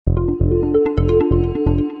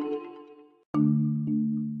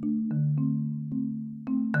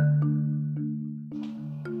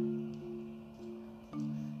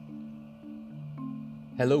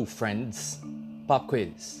Hello, friends. Pop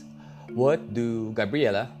quiz. What do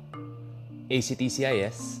Gabriela,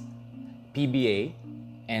 ACTCIS, PBA,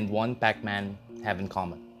 and One Pac-Man have in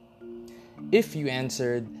common? If you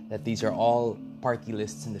answered that these are all party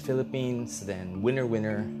lists in the Philippines, then winner,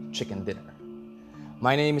 winner, chicken dinner.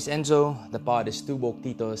 My name is Enzo, the pod is Two Woke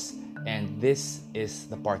Titos, and this is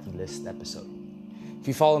the party list episode. If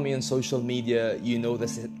you follow me on social media, you know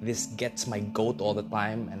this gets my goat all the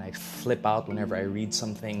time, and I flip out whenever I read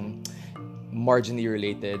something marginally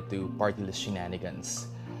related to party list shenanigans.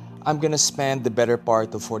 I'm gonna spend the better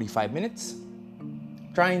part of 45 minutes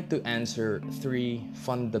trying to answer three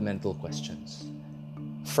fundamental questions.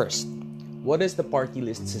 First, what is the party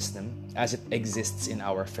list system as it exists in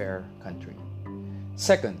our fair country?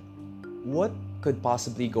 Second, what could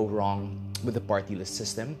possibly go wrong with the party list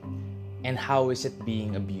system? And how is it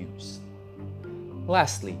being abused?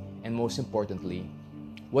 Lastly, and most importantly,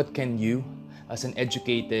 what can you, as an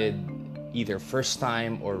educated, either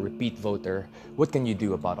first-time or repeat voter, what can you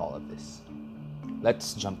do about all of this?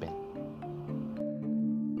 Let's jump in.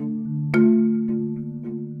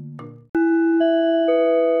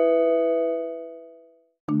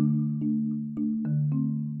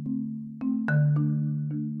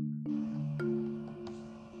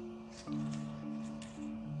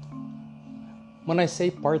 When I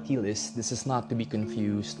say party list, this is not to be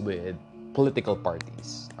confused with political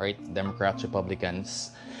parties, right? Democrats,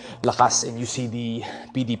 Republicans, Lakas and UCD,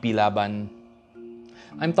 PDP Laban.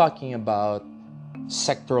 I'm talking about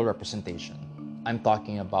sectoral representation. I'm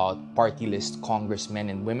talking about party list congressmen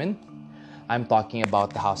and women. I'm talking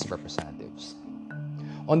about the House of Representatives.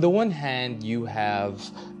 On the one hand, you have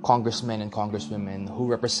congressmen and congresswomen who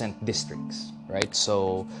represent districts, right?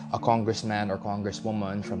 So a congressman or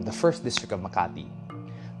congresswoman from the 1st District of Makati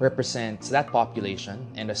represents that population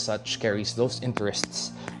and as such carries those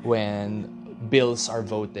interests when bills are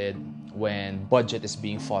voted, when budget is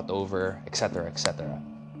being fought over, etc., etc.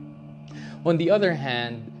 On the other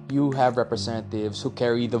hand, you have representatives who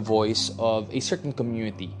carry the voice of a certain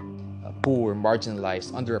community, poor,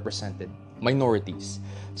 marginalized, underrepresented, minorities,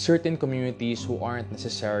 certain communities who aren't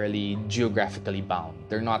necessarily geographically bound.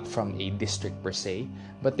 They're not from a district per se,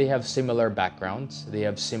 but they have similar backgrounds, they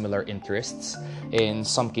have similar interests, in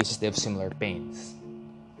some cases they have similar pains.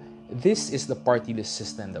 This is the party list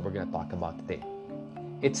system that we're going to talk about today.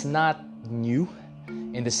 It's not new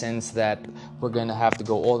in the sense that we're going to have to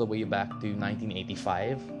go all the way back to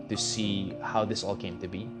 1985 to see how this all came to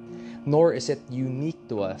be. Nor is it unique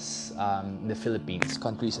to us in the Philippines.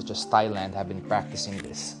 Countries such as Thailand have been practicing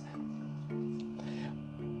this.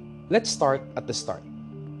 Let's start at the start.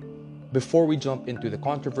 Before we jump into the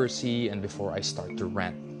controversy and before I start to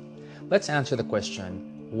rant, let's answer the question,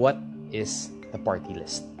 what is the party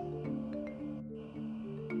list?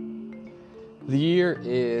 The year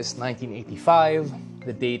is 1985.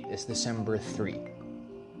 The date is December 3.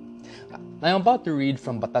 I'm about to read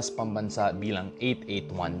from Batas Pambansa bilang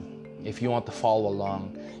 881. If you want to follow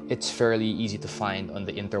along, it's fairly easy to find on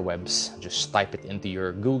the interwebs. Just type it into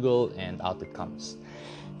your Google and out it comes.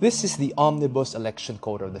 This is the Omnibus Election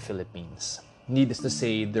Code of the Philippines. Needless to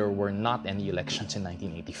say, there were not any elections in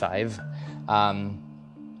 1985.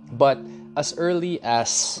 But as early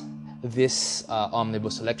as this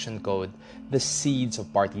Omnibus Election Code, the seeds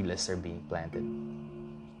of party lists are being planted.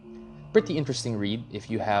 Pretty interesting read if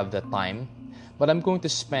you have the time, but I'm going to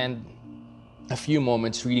spend a few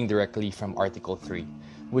moments reading directly from Article 3,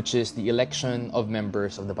 which is the election of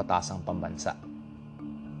members of the Batasang Pambansa.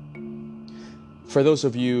 For those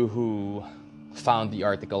of you who found the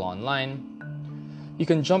article online, you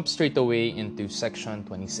can jump straight away into section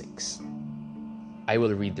 26. I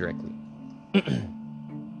will read directly.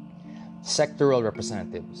 Sectoral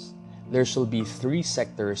representatives. There shall be 3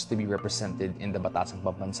 sectors to be represented in the Batasang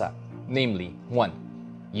Pambansa, namely 1.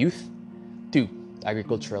 Youth, 2.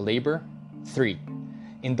 Agricultural labor, 3.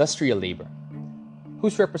 Industrial labor,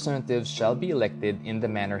 whose representatives shall be elected in the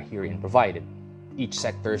manner herein provided. Each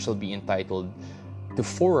sector shall be entitled to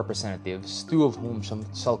 4 representatives, 2 of whom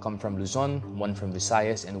shall come from Luzon, 1 from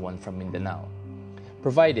Visayas, and 1 from Mindanao,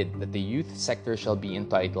 provided that the youth sector shall be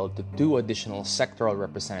entitled to 2 additional sectoral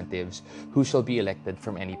representatives who shall be elected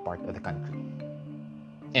from any part of the country.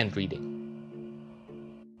 End reading.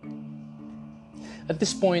 At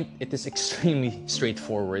this point, it is extremely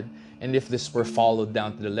straightforward. And if this were followed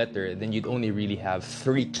down to the letter, then you'd only really have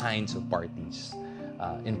 3 kinds of parties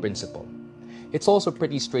in principle. It's also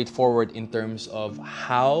pretty straightforward in terms of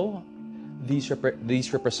how these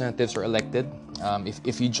representatives are elected.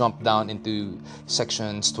 If you jump down into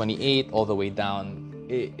sections 28 all the way down,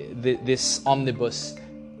 this omnibus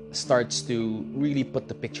starts to really put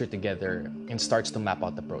the picture together and starts to map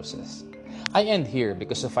out the process. I end here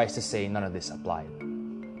because suffice to say, none of this applied.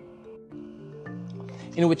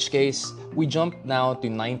 In which case, we jump now to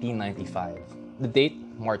 1995. The date,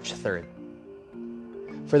 March 3rd.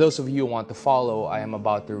 For those of you who want to follow, I am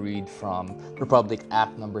about to read from Republic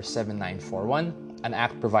Act number 7941, an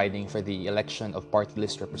act providing for the election of party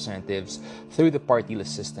list representatives through the party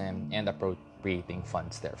list system and appropriating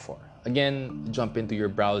funds therefore. Again, jump into your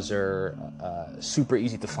browser, super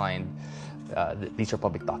easy to find. These are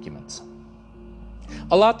public documents.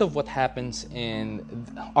 A lot of what happens in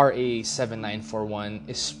RA 7941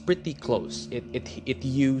 is pretty close. It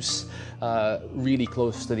used really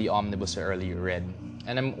close to the omnibus I earlier read.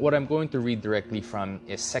 And what I'm going to read directly from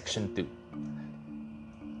is Section 2.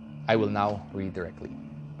 I will now read directly.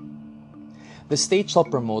 The state shall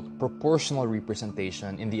promote proportional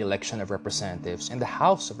representation in the election of representatives in the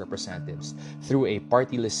House of Representatives through a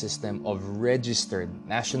party list system of registered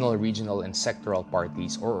national, regional, and sectoral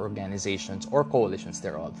parties or organizations or coalitions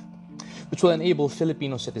thereof, which will enable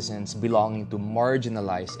Filipino citizens belonging to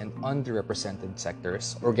marginalized and underrepresented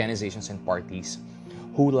sectors, organizations, and parties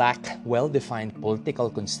who lack well-defined political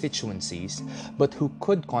constituencies but who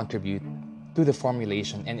could contribute to the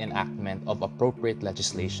formulation and enactment of appropriate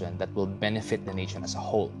legislation that will benefit the nation as a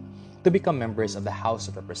whole, to become members of the House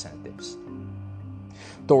of Representatives.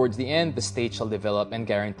 Towards the end, the state shall develop and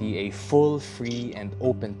guarantee a full, free, and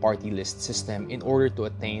open party list system in order to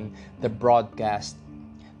attain the broadcast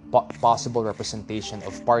possible representation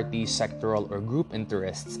of party, sectoral, or group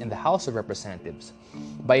interests in the House of Representatives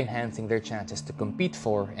by enhancing their chances to compete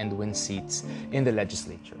for and win seats in the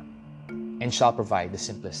legislature, and shall provide the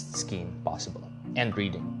simplest scheme possible. End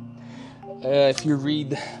reading. If you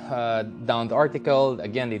read down the article,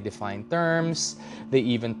 again, they define terms. They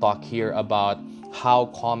even talk here about how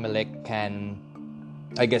COMELEC can,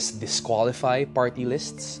 disqualify party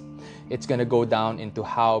lists. It's going to go down into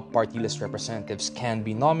how party list representatives can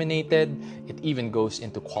be nominated. It even goes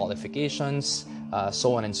into qualifications,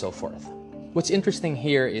 so on and so forth. What's interesting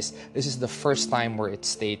here is this is the first time where it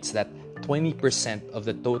states that 20% of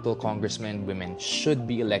the total congressmen and women should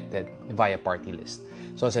be elected via party list.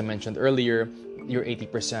 So as I mentioned earlier, your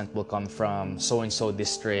 80% will come from so-and-so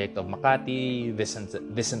district of Makati, this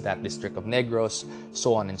and that district of Negros,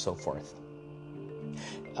 so on and so forth.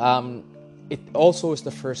 It also is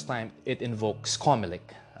the first time it invokes COMELEC.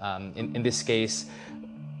 In this case,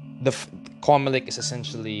 the COMELEC is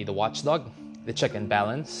essentially the watchdog, the check and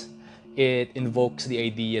balance. It invokes the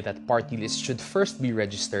idea that party lists should first be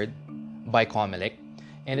registered by COMELEC,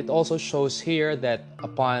 and it also shows here that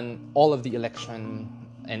upon all of the election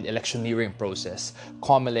and electioneering process,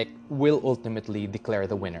 COMELEC will ultimately declare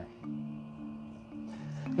the winner.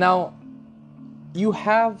 Now, you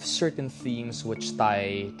have certain themes which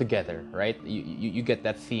tie together, right? You get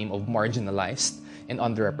that theme of marginalized and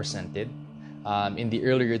underrepresented. In the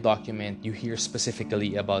earlier document, you hear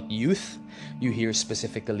specifically about youth, you hear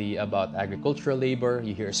specifically about agricultural labor,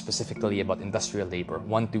 you hear specifically about industrial labor,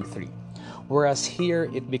 1, 2, 3. Whereas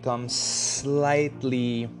here, it becomes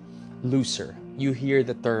slightly looser. You hear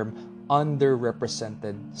the term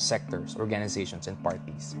underrepresented sectors, organizations, and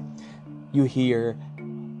parties. You hear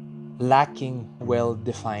lacking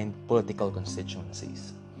well-defined political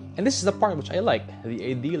constituencies. And this is the part which I like. The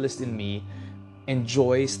idealist in me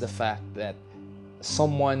enjoys the fact that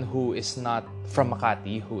someone who is not from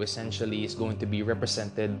Makati, who essentially is going to be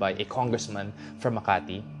represented by a congressman from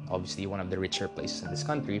Makati, obviously one of the richer places in this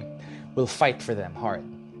country, will fight for them hard.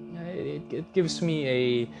 It gives me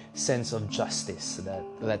a sense of justice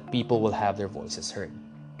that people will have their voices heard.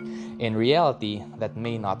 In reality, that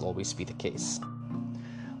may not always be the case.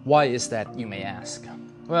 Why is that, you may ask?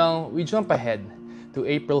 Well, we jump ahead to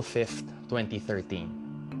April 5th, 2013.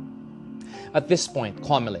 At this point,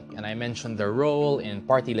 COMELEC, and I mentioned their role in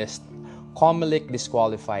party list, COMELEC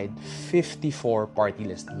disqualified 54 party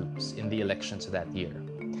list groups in the elections that year.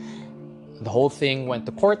 The whole thing went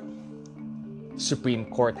to court. Supreme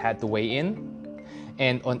Court had to weigh in,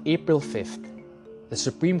 and on April 5th, the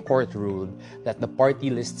Supreme Court ruled that the party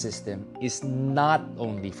list system is not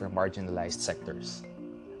only for marginalized sectors.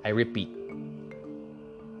 I repeat,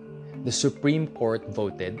 the Supreme Court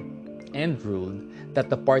voted and ruled that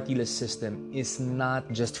the party list system is not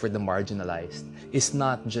just for the marginalized, is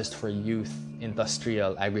not just for youth,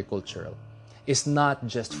 industrial, agricultural, is not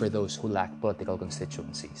just for those who lack political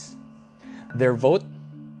constituencies. Their vote,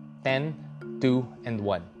 10, 2, and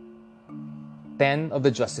 1. 10 of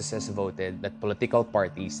the justices voted that political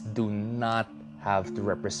parties do not have to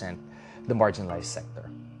represent the marginalized sector.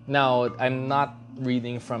 Now, I'm not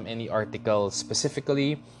reading from any article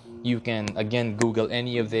specifically. You can, again, Google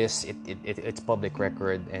any of this. It's public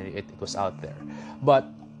record, and it was out there. But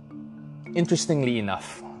interestingly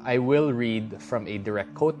enough, I will read from a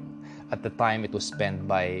direct quote. At the time, it was penned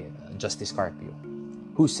by Justice Carpio,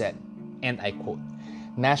 who said, and I quote,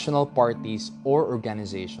 "National parties or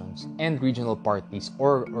organizations and regional parties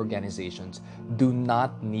or organizations do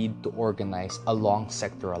not need to organize along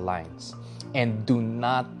sectoral lines and do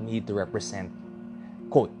not need to represent,"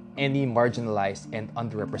 quote, "any marginalized and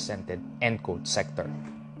underrepresented," end quote, sector.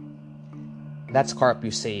 That's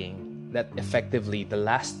Carpio saying that effectively the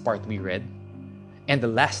last part we read and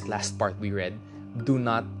the last part we read do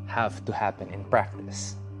not have to happen in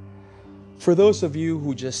practice. For those of you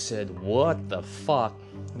who just said, "What the fuck?"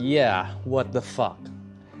 Yeah, what the fuck?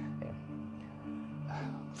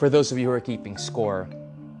 For those of you who are keeping score,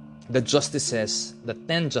 the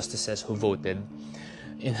 10 justices who voted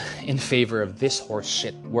in favor of this horse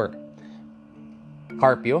shit were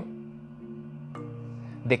Carpio,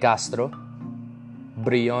 De Castro,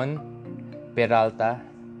 Brion, Peralta,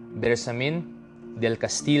 Bersamin, Del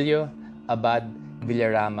Castillo, Abad,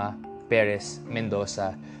 Villarama, Perez,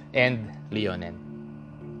 Mendoza, and Leonen.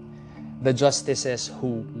 The justices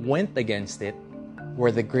who went against it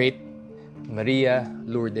were the great Maria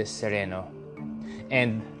Lourdes Sereno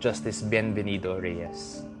and Justice Bienvenido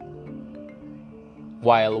Reyes,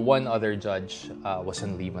 while one other judge was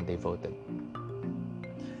on leave when they voted.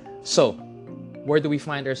 So, where do we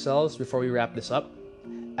find ourselves before we wrap this up?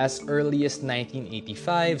 As early as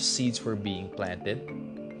 1985, seeds were being planted.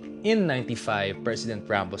 In 95, President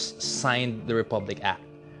Ramos signed the Republic Act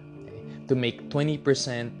to make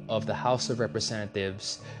 20% of the House of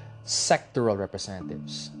Representatives sectoral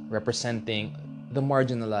representatives, representing the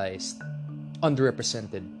marginalized,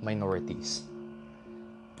 underrepresented minorities.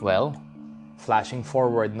 Well, flashing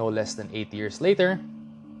forward no less than 18 years later,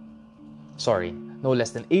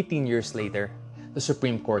 the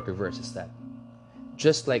Supreme Court reverses that.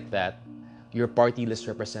 Just like that, your party list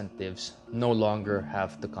representatives no longer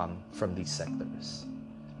have to come from these sectors.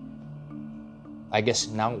 I guess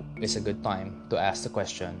now is a good time to ask the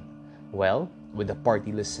question, well, with the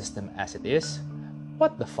party list system as it is,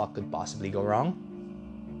 what the fuck could possibly go wrong?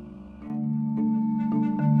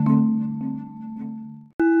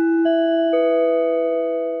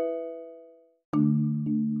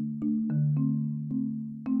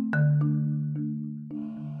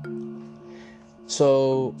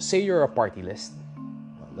 So, say you're a party list,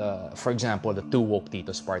 for example, the Two Woke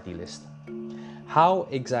Titos party list. How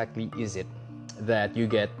exactly is it that you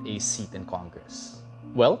get a seat in Congress?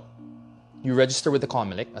 Well, you register with the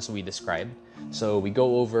COMELEC, as we described. So we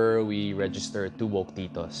go over, we register Two Woke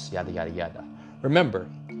Titos, yada, yada, yada. Remember,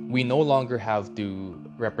 we no longer have to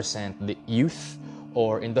represent the youth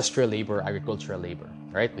or industrial labor, agricultural labor,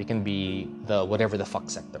 right? We can be the whatever the fuck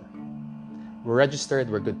sector. We're registered,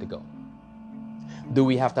 we're good to go. Do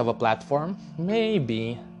we have to have a platform?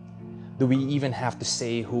 Maybe. Do we even have to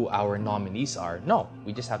say who our nominees are? No,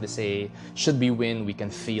 we just have to say, should we win, we can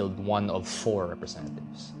field one of 4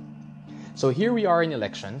 representatives. So here we are in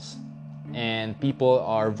elections, and people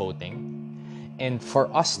are voting. And for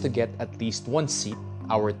us to get at least one seat,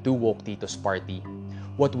 our Two Woke Titos party,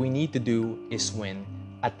 what we need to do is win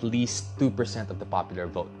at least 2% of the popular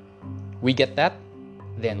vote. We get that,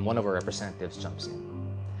 then one of our representatives jumps in.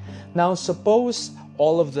 Now, suppose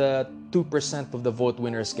all of the 2% of the vote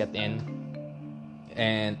winners get in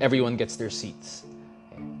and everyone gets their seats.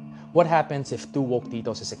 What happens if Two Woke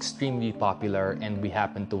Titos is extremely popular and we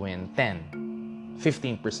happen to win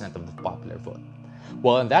 15% of the popular vote?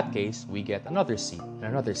 Well, in that case, we get another seat and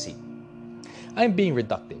another seat. I'm being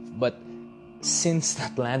reductive, but since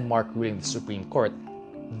that landmark ruling of the Supreme Court,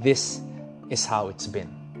 this is how it's been.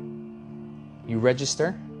 You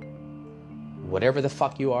register, whatever the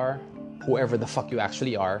fuck you are, whoever the fuck you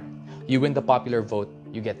actually are, you win the popular vote,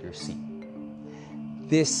 you get your seat.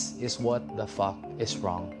 This is what the fuck is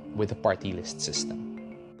wrong with the party list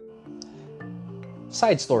system.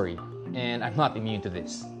 Side story, and I'm not immune to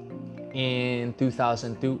this. In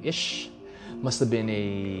 2002-ish, must have been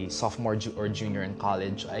a sophomore or junior in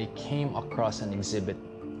college, I came across an exhibit,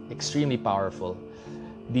 extremely powerful,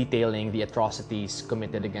 detailing the atrocities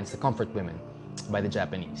committed against the comfort women by the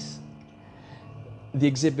Japanese. The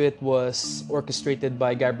exhibit was orchestrated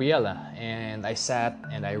by Gabriela, and I sat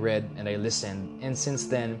and I read and I listened. And since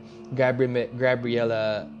then,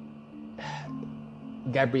 Gabriela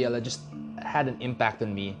just had an impact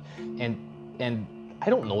on me. And I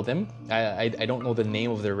don't know them. I don't know the name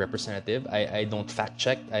of their representative. I don't fact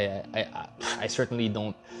check. I certainly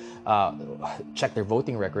don't check their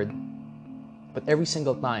voting record. But every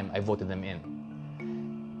single time I voted them in.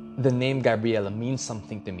 the name Gabriela means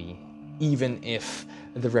something to me, even if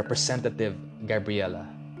the representative Gabriela,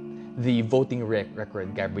 the voting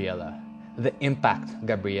record Gabriela, the impact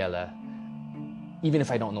Gabriela, even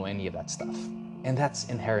if I don't know any of that stuff. And that's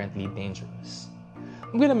inherently dangerous.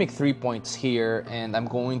 I'm going to make 3 points here, and I'm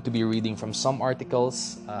going to be reading from some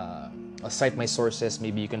articles. I'll cite my sources.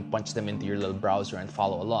 Maybe you can punch them into your little browser and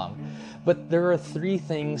follow along. But there are 3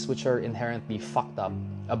 things which are inherently fucked up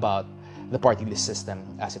about the party list system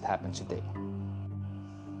as it happens today.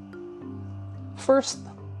 First,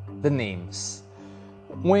 the names.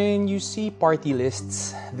 When you see party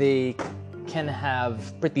lists, they can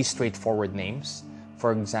have pretty straightforward names.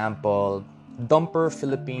 For example, Dumper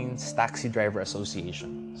Philippines Taxi Driver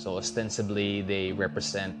Association. So ostensibly, they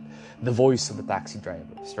represent the voice of the taxi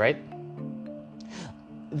drivers, right?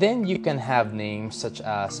 Then you can have names such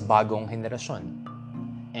as Bagong Henerasyon.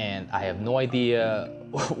 And I have no idea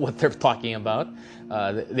what they're talking about.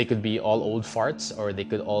 They could be all old farts, or they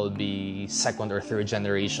could all be second or third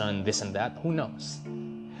generation, this and that. Who knows?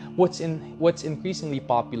 What's increasingly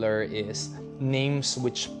popular is names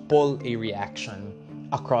which pull a reaction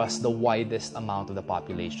across the widest amount of the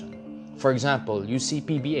population. For example, you see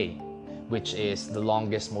PBA, which is the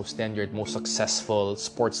longest, most tenured, most successful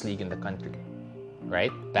sports league in the country,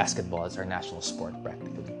 right? Basketball is our national sport,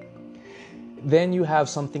 practically. Then you have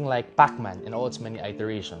something like Pac-Man in all its many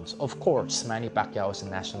iterations. Of course, Manny Pacquiao is a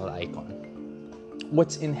national icon.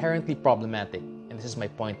 What's inherently problematic, and this is my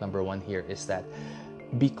point number 1 here, is that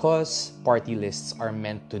because party lists are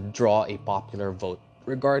meant to draw a popular vote,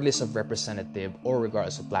 regardless of representative or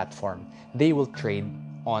regardless of platform, they will trade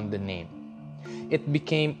on the name. It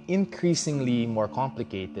became increasingly more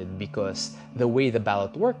complicated because the way the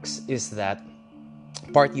ballot works is that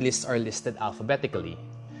party lists are listed alphabetically.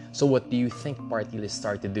 So what do you think party lists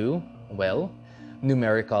start to do? Well,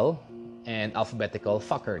 numerical and alphabetical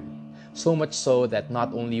fuckery. So much so that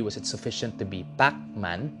not only was it sufficient to be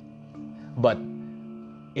Pac-Man, but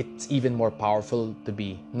it's even more powerful to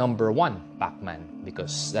be number 1 Pac-Man,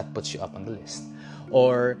 because that puts you up on the list.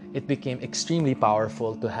 Or it became extremely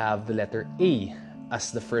powerful to have the letter A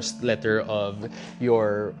as the first letter of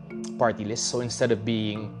your party list. So instead of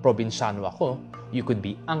being Provinciano ako, you could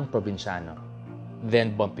be Ang Provinciano,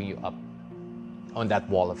 then bumping you up on that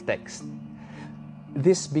wall of text.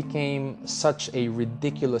 This became such a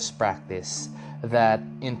ridiculous practice that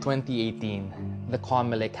in 2018, the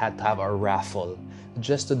COMELEC had to have a raffle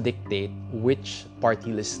just to dictate which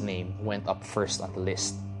party list name went up first on the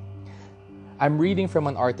list. I'm reading from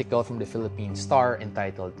an article from the Philippine Star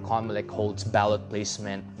entitled "COMELEC Holds Ballot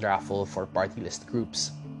Placement Raffle for Party List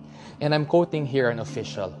Groups." And I'm quoting here an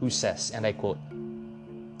official who says, and I quote,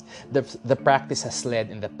 The practice has led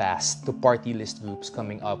in the past to party list groups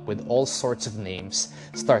coming up with all sorts of names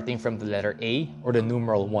starting from the letter A or the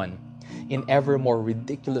numeral 1 in ever more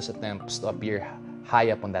ridiculous attempts to appear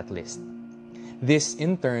high up on that list. This,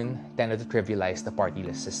 in turn, tended to trivialize the party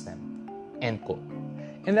list system. End quote.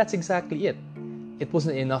 And that's exactly it. It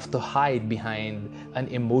wasn't enough to hide behind an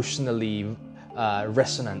emotionally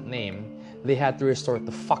resonant name. They had to resort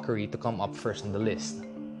to fuckery to come up first on the list.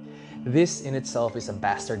 This in itself is a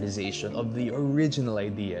bastardization of the original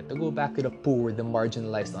idea to go back to the poor, the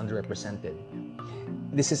marginalized, underrepresented.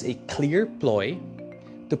 This is a clear ploy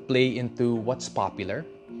to play into what's popular,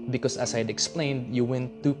 because as I had explained, you win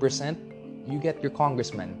 2%, you get your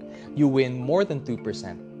congressman. You win more than 2%,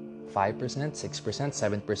 5%, 6%,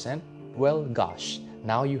 7%, well, gosh,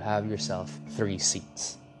 now you have yourself 3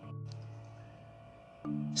 seats.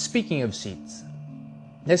 Speaking of seats,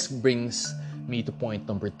 this brings me to point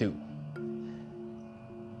number 2.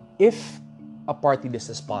 If a party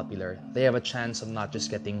list is popular, they have a chance of not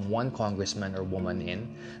just getting one congressman or woman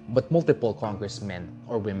in, but multiple congressmen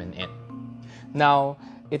or women in. Now,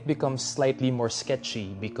 it becomes slightly more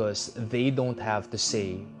sketchy because they don't have to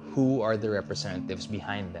say who are the representatives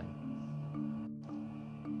behind them.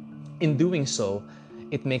 In doing so,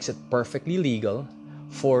 it makes it perfectly legal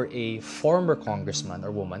for a former congressman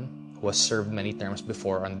or woman who has served many terms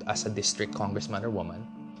before as a district congressman or woman,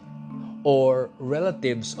 or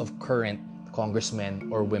relatives of current congressmen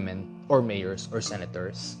or women or mayors or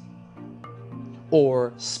senators,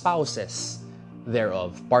 or spouses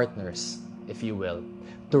thereof, partners, if you will,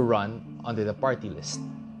 to run under the party list.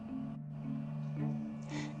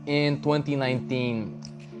 In 2019,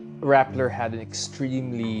 Rappler had an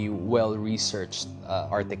extremely well-researched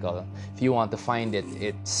article. If you want to find it,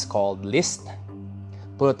 it's called List: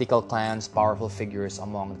 Political Clans, Powerful Figures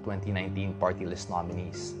Among the 2019 Party List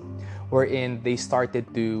Nominees, wherein they started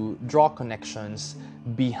to draw connections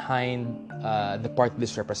behind the party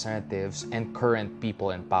list representatives and current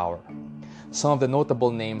people in power. Some of the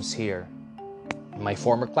notable names here: my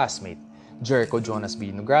former classmate, Jericho Jonas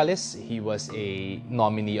B. Nograles. He was a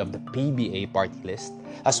nominee of the PBA party list,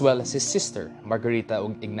 as well as his sister, Margarita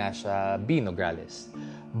Ignacia B. Nograles.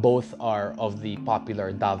 Both are of the popular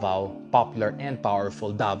and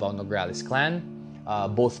powerful Davao Nograles clan,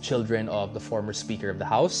 both children of the former Speaker of the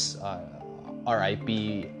House,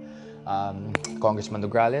 R.I.P. Congressman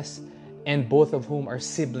Nograles, and both of whom are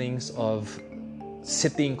siblings of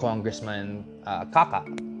sitting Congressman Kaka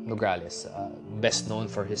Nograles, best known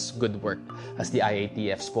for his good work as the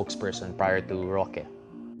IATF spokesperson prior to Roque.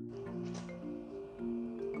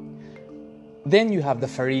 Then you have the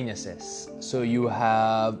Fariñases. So you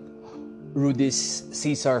have Rudis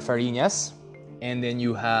Cesar Fariñas, and then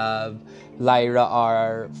you have Lyra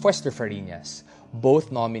R. Fuester Fariñas,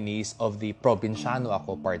 both nominees of the Provinciano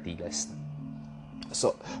Ako party list.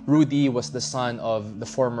 So Rudy was the son of the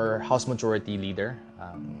former House Majority Leader,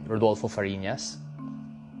 Rodolfo Fariñas.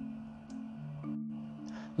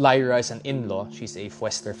 Lyra is an in-law. She's a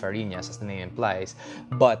Fuester Fariñas, as the name implies,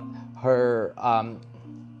 but her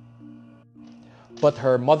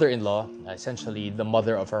mother-in-law, essentially the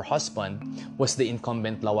mother of her husband, was the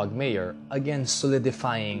incumbent Lawag mayor, again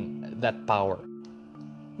solidifying that power.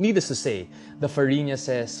 Needless to say, the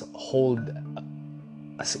Fariñases hold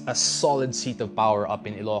a solid seat of power up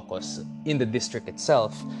in Ilocos, in the district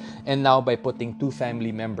itself, and now by putting two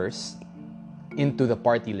family members into the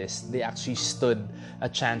party list, they actually stood a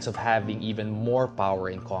chance of having even more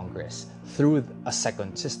power in Congress through a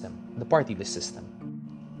second system, the party list system,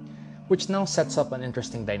 which now sets up an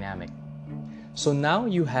interesting dynamic. So now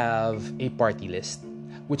you have a party list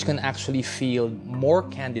which can actually field more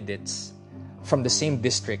candidates from the same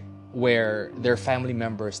district where their family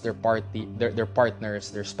members, their partners,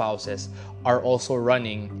 their spouses are also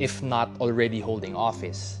running, if not already holding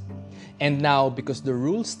office. And now, because the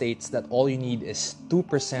rule states that all you need is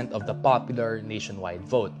 2% of the popular nationwide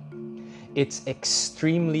vote, it's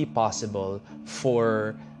extremely possible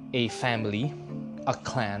for a family, a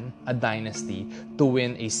clan, a dynasty to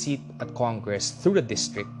win a seat at Congress through the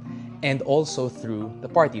district and also through the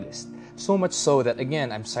party list. So much so that, again,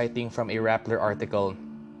 I'm citing from a Rappler article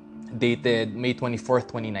dated May 24th,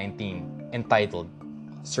 2019, entitled,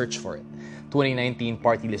 search for it, 2019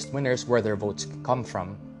 party list winners, where their votes come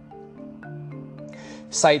from,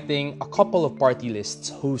 citing a couple of party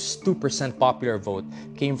lists whose 2% popular vote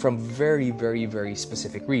came from very, very, very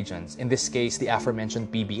specific regions. In this case, the aforementioned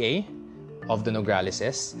PBA of the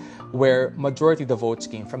Nograleses, where majority of the votes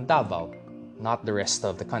came from Davao, not the rest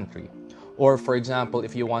of the country. Or, for example,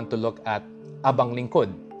 if you want to look at Abang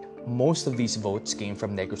Lingkod, most of these votes came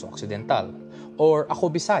from Negros Occidental. Or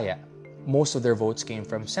Ako Bisaya, most of their votes came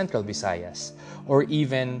from Central Visayas. Or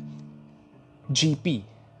even GP,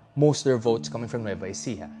 most of their votes coming from Nueva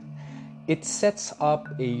Ecija. It sets up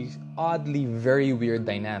a oddly very weird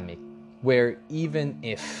dynamic where even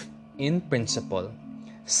if, in principle,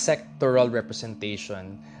 sectoral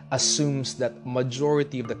representation assumes that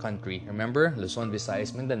majority of the country, remember, Luzon,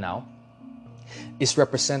 Visayas, Mindanao, is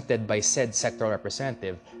represented by said sectoral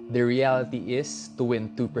representative, the reality is to win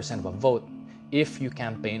 2% of a vote, if you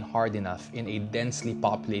campaign hard enough in a densely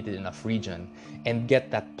populated enough region and get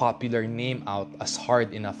that popular name out as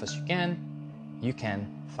hard enough as you can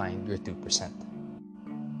find your 2%.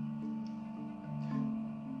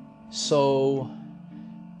 So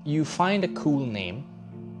you find a cool name,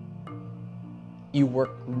 you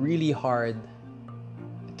work really hard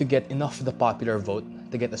to get enough of the popular vote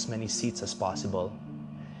to get as many seats as possible.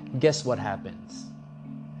 Guess what happens?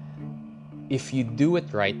 If you do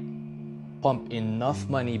it right, pump enough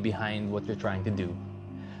money behind what you're trying to do,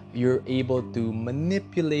 you're able to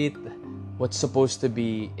manipulate what's supposed to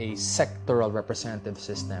be a sectoral representative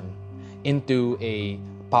system into a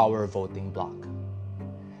power voting block.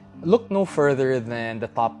 Look no further than the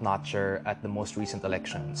top-notcher at the most recent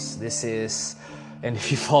elections. This is, and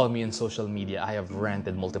if you follow me on social media, I have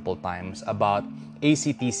ranted multiple times about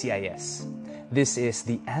ACT-CIS. This is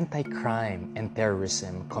the Anti-Crime and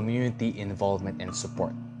Terrorism Community Involvement and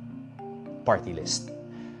Support party list,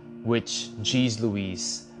 which, geez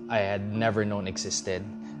Louise, I had never known existed.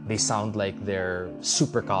 They sound like they're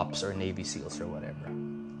super cops or Navy SEALs or whatever.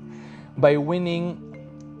 By winning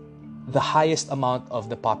the highest amount of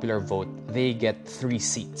the popular vote, they get 3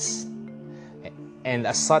 seats. And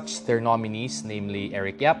as such, their nominees, namely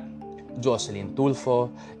Eric Yap, Jocelyn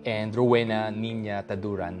Tulfo, and Rowena Nina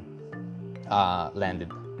Taduran,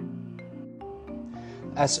 landed.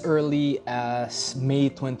 As early as May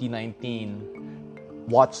 2019,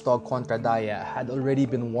 Watchdog Contradaya had already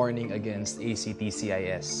been warning against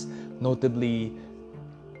ACT-CIS, notably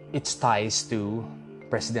its ties to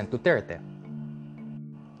President Duterte.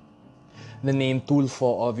 The name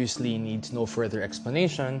Tulfo obviously needs no further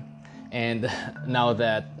explanation, and now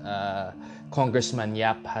that Congressman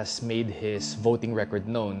Yap has made his voting record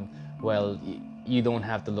known, well, you don't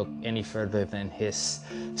have to look any further than his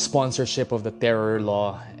sponsorship of the terror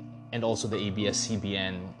law and also the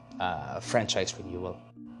ABS-CBN franchise renewal.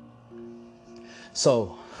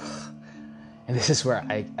 So, and this is where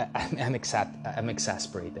I'm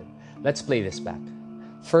exasperated. Let's play this back.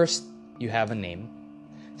 First, you have a name.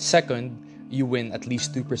 Second, you win at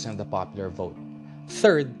least 2% of the popular vote.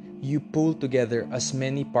 Third, you pull together as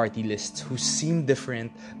many party lists who seem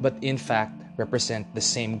different but in fact represent the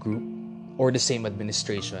same group or the same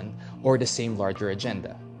administration or the same larger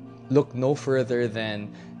agenda. Look no further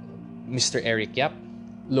than Mr. Eric Yap.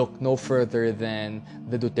 Look no further than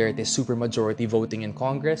the Duterte supermajority voting in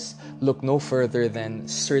Congress. Look no further than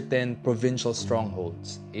certain provincial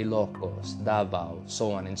strongholds, Ilocos, Davao,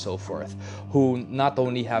 so on and so forth, who not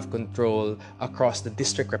only have control across the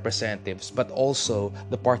district representatives, but also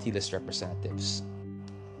the party list representatives.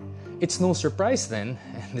 It's no surprise then,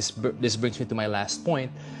 and this brings me to my last point,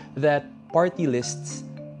 that party lists,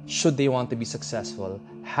 should they want to be successful,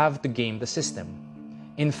 have to game the system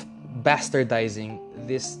in bastardizing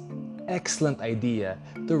this excellent idea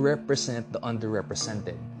to represent the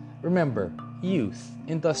underrepresented. Remember, youth,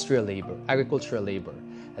 industrial labor, agricultural labor,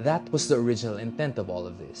 that was the original intent of all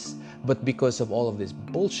of this. But because of all of this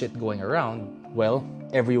bullshit going around, well,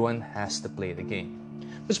 everyone has to play the game.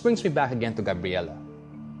 Which brings me back again to Gabriela.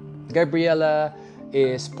 Gabriela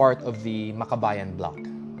is part of the Makabayan Bloc,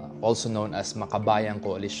 also known as Makabayang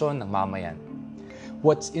Koalisyon ng Mamayan.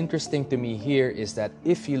 What's interesting to me here is that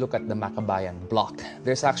if you look at the Makabayan Bloc,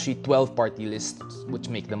 there's actually 12 party lists which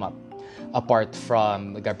make them up. Apart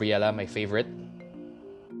from Gabriela, my favorite,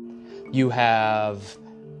 you have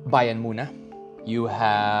Bayan Muna, you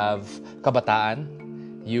have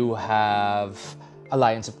Kabataan, you have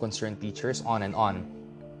Alliance of Concerned Teachers, on and on.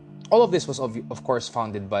 All of this was, of course,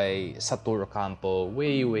 founded by Satoru Campo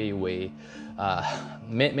way,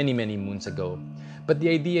 many moons ago. But the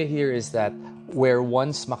idea here is that where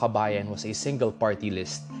once Makabayan was a single party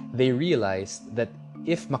list, they realized that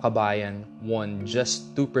if Makabayan won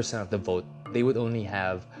just 2% of the vote, they would only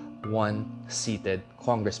have one seated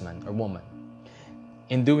congressman or woman.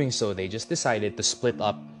 In doing so, they just decided to split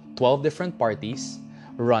up 12 different parties,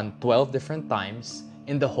 run 12 different times,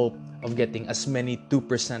 in the hope of getting as many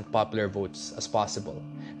 2% popular votes as possible,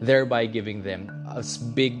 thereby giving them as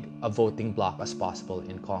big a voting bloc as possible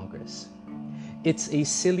in Congress. It's a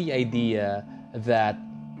silly idea that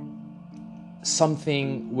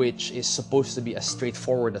something which is supposed to be as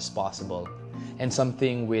straightforward as possible and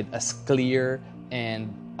something with as clear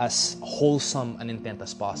and as wholesome an intent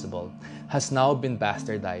as possible has now been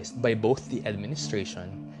bastardized by both the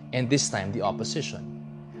administration and this time the opposition.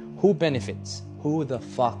 Who benefits? Who the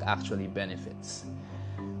fuck actually benefits?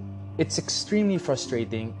 It's extremely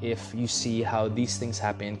frustrating if you see how these things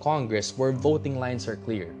happen in Congress where voting lines are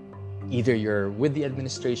clear. Either you're with the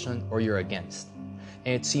administration or you're against.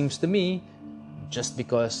 And it seems to me, just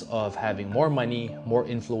because of having more money, more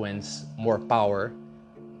influence, more power,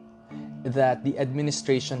 that the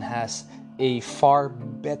administration has a far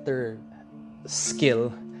better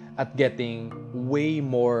skill at getting way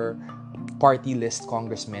more party list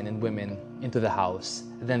congressmen and women into the House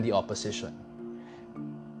than the opposition.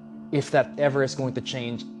 If that ever is going to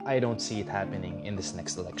change, I don't see it happening in this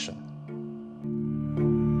next election.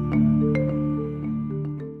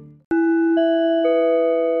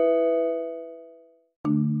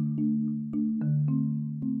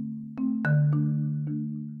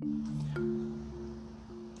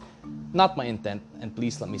 Not my intent, and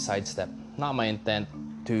please let me sidestep, not my intent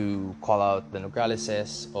to call out the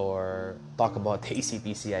Nograleses or talk about the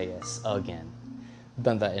ACT-CIS again.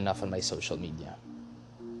 Done that enough on my social media.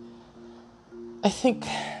 I think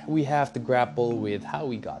we have to grapple with how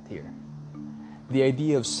we got here. The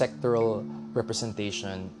idea of sectoral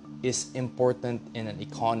representation is important in an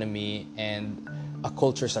economy and a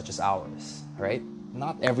culture such as ours, right?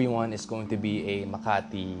 Not everyone is going to be a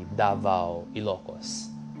Makati, Davao, Ilocos.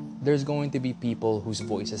 There's going to be people whose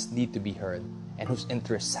voices need to be heard and whose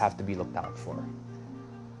interests have to be looked out for.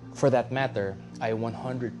 For that matter, I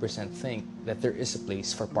 100% think that there is a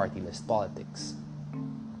place for party list politics.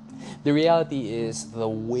 The reality is the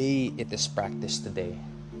way it is practiced today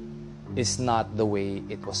is not the way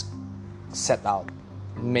it was set out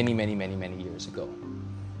many years ago.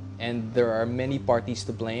 And there are many parties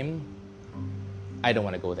to blame. I don't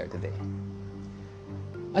want to go there today.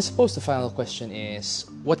 I suppose the final question is,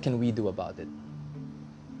 what can we do about it?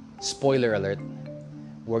 Spoiler alert,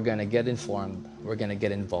 we're gonna get informed, we're gonna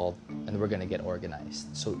get involved, and we're gonna get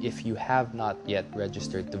organized. So if you have not yet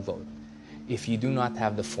registered to vote, if you do not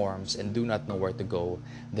have the forms and do not know where to go,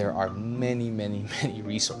 there are many, many, many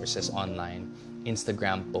resources online,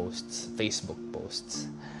 Instagram posts, Facebook posts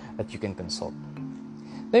that you can consult.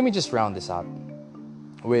 Let me just round this out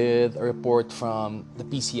with a report from the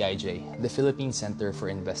PCIJ, the Philippine Center for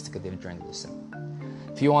Investigative Journalism.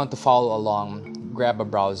 If you want to follow along, grab a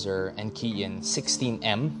browser and key in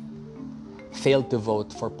 16M, failed to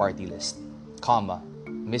vote for party list, comma,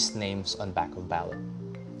 missed names on back of ballot.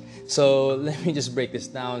 So let me just break this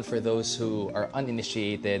down for those who are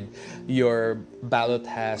uninitiated. Your ballot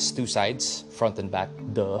has two sides, front and back,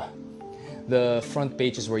 duh. The front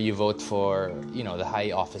page is where you vote for, the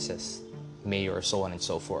high offices, mayor, so on and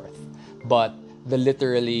so forth. But the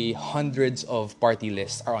literally hundreds of party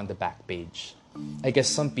lists are on the back page. I guess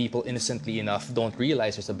some people, innocently enough, don't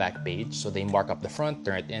realize there's a back page, so they mark up the front,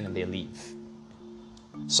 turn it in, and they leave.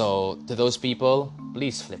 So to those people,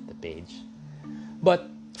 please flip the page. But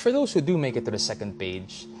for those who do make it to the second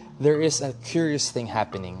page, there is a curious thing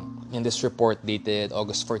happening in this report dated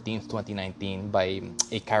August 14th, 2019 by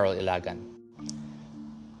a Carol Ilagan.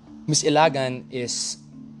 Ms. Ilagan is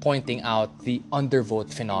pointing out the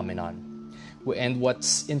undervote phenomenon. And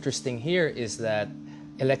what's interesting here is that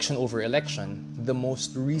election over election, the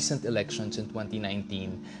most recent elections in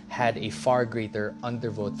 2019 had a far greater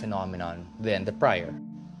undervote phenomenon than the prior.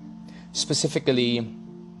 Specifically,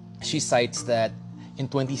 she cites that in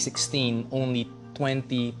 2016, only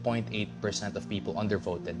 20.8% of people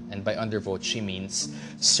undervoted. And by undervote, she means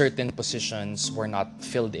certain positions were not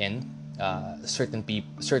filled in. Certain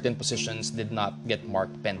positions did not get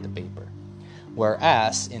marked pen to paper.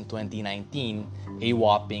 Whereas in 2019, a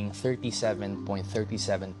whopping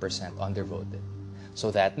 37.37% undervoted.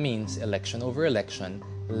 So that means election over election,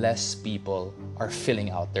 less people are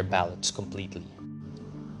filling out their ballots completely.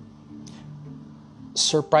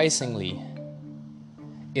 Surprisingly,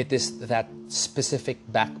 it is that specific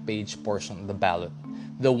back page portion of the ballot,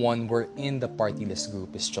 the one wherein the party list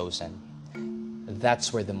group is chosen.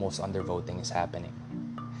 That's where the most undervoting is happening.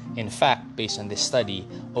 In fact, based on this study,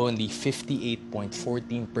 only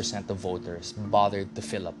 58.14% of voters bothered to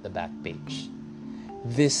fill up the back page.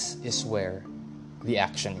 This is where the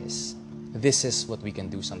action is. This is what we can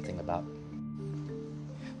do something about.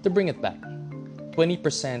 To bring it back,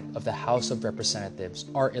 20% of the House of Representatives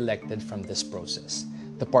are elected from this process,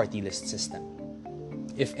 the party list system.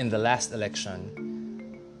 If in the last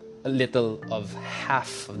election, a little of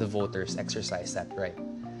half of the voters exercised that right,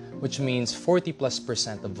 which means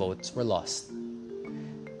 40+% of votes were lost.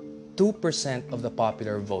 2% of the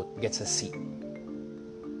popular vote gets a seat.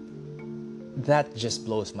 That just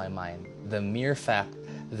blows my mind. The mere fact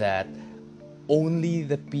that only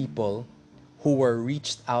the people who were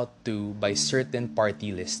reached out to by certain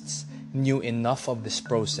party lists knew enough of this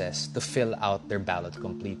process to fill out their ballot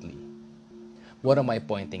completely. What am I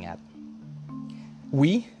pointing at?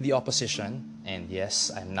 We, the opposition, and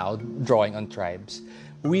yes, I'm now drawing on tribes,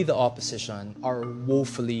 we, the opposition, are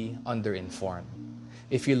woefully underinformed.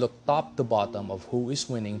 If you look top to bottom of who is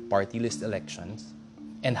winning party list elections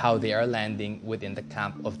and how they are landing within the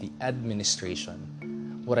camp of the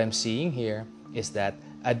administration, what I'm seeing here is that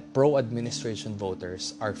pro-administration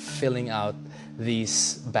voters are filling out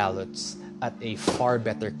these ballots at a far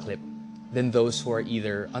better clip than those who are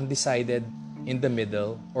either undecided, in the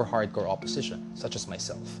middle, or hardcore opposition, such as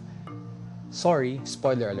myself. Sorry,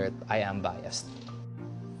 spoiler alert, I am biased.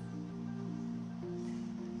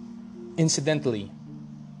 Incidentally,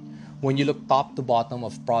 when you look top to bottom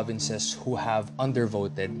of provinces who have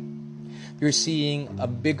undervoted, you're seeing a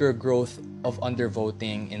bigger growth of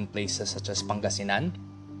undervoting in places such as Pangasinan,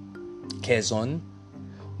 Quezon,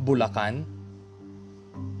 Bulacan,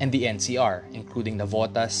 and the NCR, including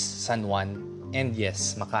Navotas, San Juan, and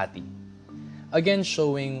yes, Makati. Again,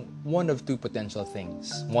 showing one of two potential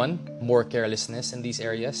things. One, more carelessness in these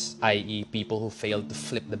areas, i.e. people who failed to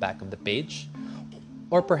flip the back of the page.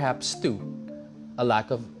 Or perhaps two, a lack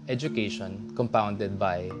of education compounded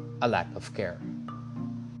by a lack of care.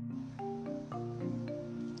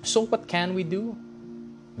 So what can we do?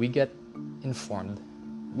 We get informed,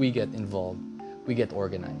 we get involved, we get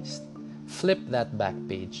organized. Flip that back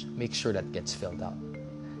page, make sure that gets filled out.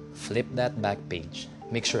 Flip that back page,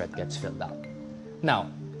 make sure it gets filled out.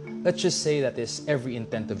 Now, let's just say that is every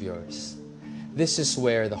intent of yours. This is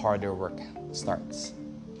where the harder work starts.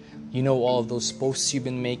 You know all those posts you've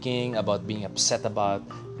been making about being upset about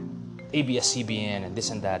ABS-CBN and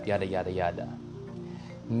this and that, yada, yada, yada.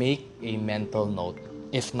 Make a mental note,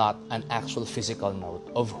 if not an actual physical note,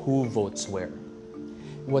 of who votes where.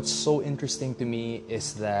 what's so interesting to me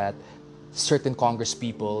is that certain Congress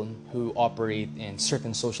people who operate in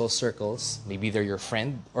certain social circles, maybe they're your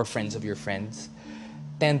friend or friends of your friends,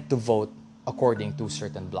 tend to vote according to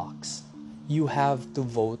certain blocks. You have to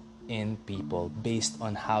vote in people based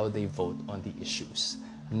on how they vote on the issues,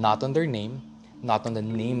 not on their name, not on the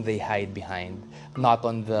name they hide behind, not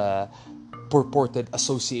on the purported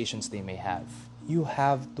associations they may have. You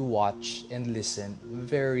have to watch and listen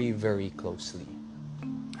very, very closely.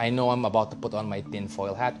 I know I'm about to put on my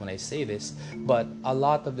tinfoil hat when I say this, but a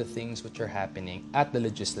lot of the things which are happening at the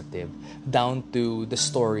legislative, down to the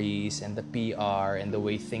stories and the PR and the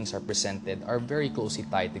way things are presented, are very closely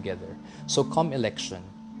tied together. So come election,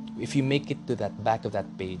 if you make it to that back of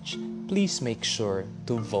that page, please make sure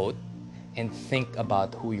to vote and think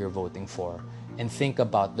about who you're voting for and think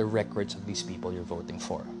about the records of these people you're voting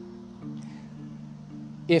for.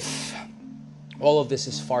 If all of this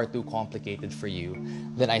is far too complicated for you,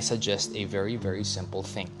 then I suggest a very, very simple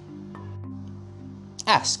thing.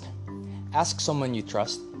 Ask. Ask someone you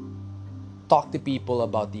trust. Talk to people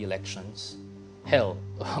about the elections. Hell,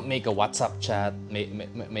 make a WhatsApp chat,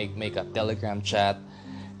 make a Telegram chat.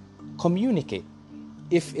 Communicate.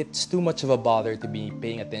 If it's too much of a bother to be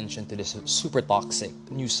paying attention to this super toxic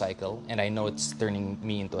news cycle, and I know it's turning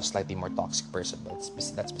me into a slightly more toxic person, but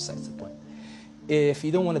that's besides the point. If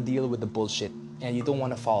you don't want to deal with the bullshit and you don't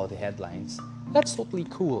want to follow the headlines, that's totally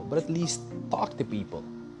cool, but at least talk to people.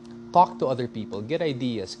 Talk to other people, get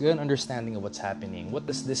ideas, get an understanding of what's happening. What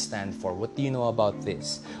does this stand for? What do you know about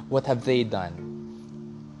this? What have they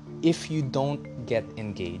done? If you don't get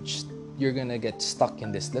engaged, you're gonna get stuck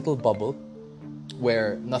in this little bubble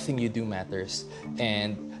where nothing you do matters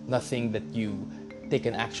and nothing that you take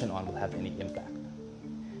an action on will have any impact.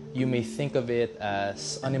 You may think of it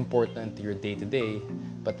as unimportant to your day-to-day,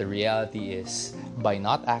 but the reality is, by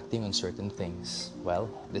not acting on certain things, well,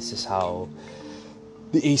 this is how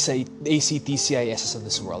the ACTCISs of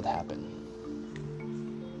this world happen.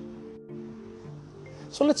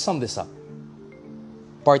 So let's sum this up.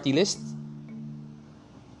 Party list,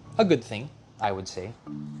 a good thing, I would say.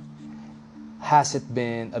 Has it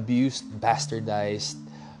been abused, bastardized,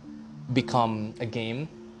 become a game?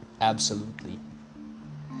 Absolutely.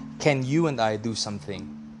 Can you and I do something,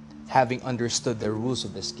 having understood the rules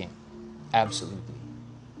of this game? Absolutely.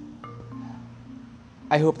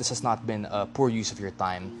 I hope this has not been a poor use of your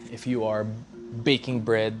time. If you are baking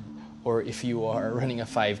bread or if you are running a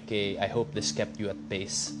 5K, I hope this kept you at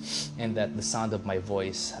pace and that the sound of my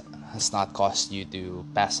voice has not caused you to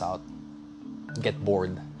pass out, get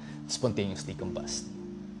bored, spontaneously combust.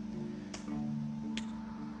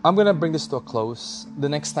 I'm gonna bring this to a close. The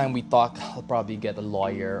next time we talk, I'll probably get a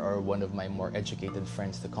lawyer or one of my more educated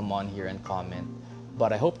friends to come on here and comment.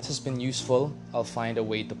 But I hope this has been useful. I'll find a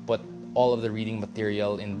way to put all of the reading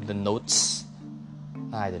material in the notes.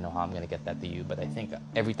 I don't know how I'm gonna get that to you, but I think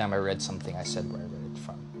every time I read something, I said where I read it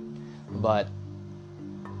from. But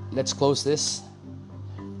let's close this,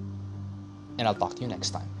 and I'll talk to you next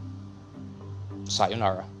time.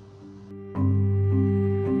 Sayonara.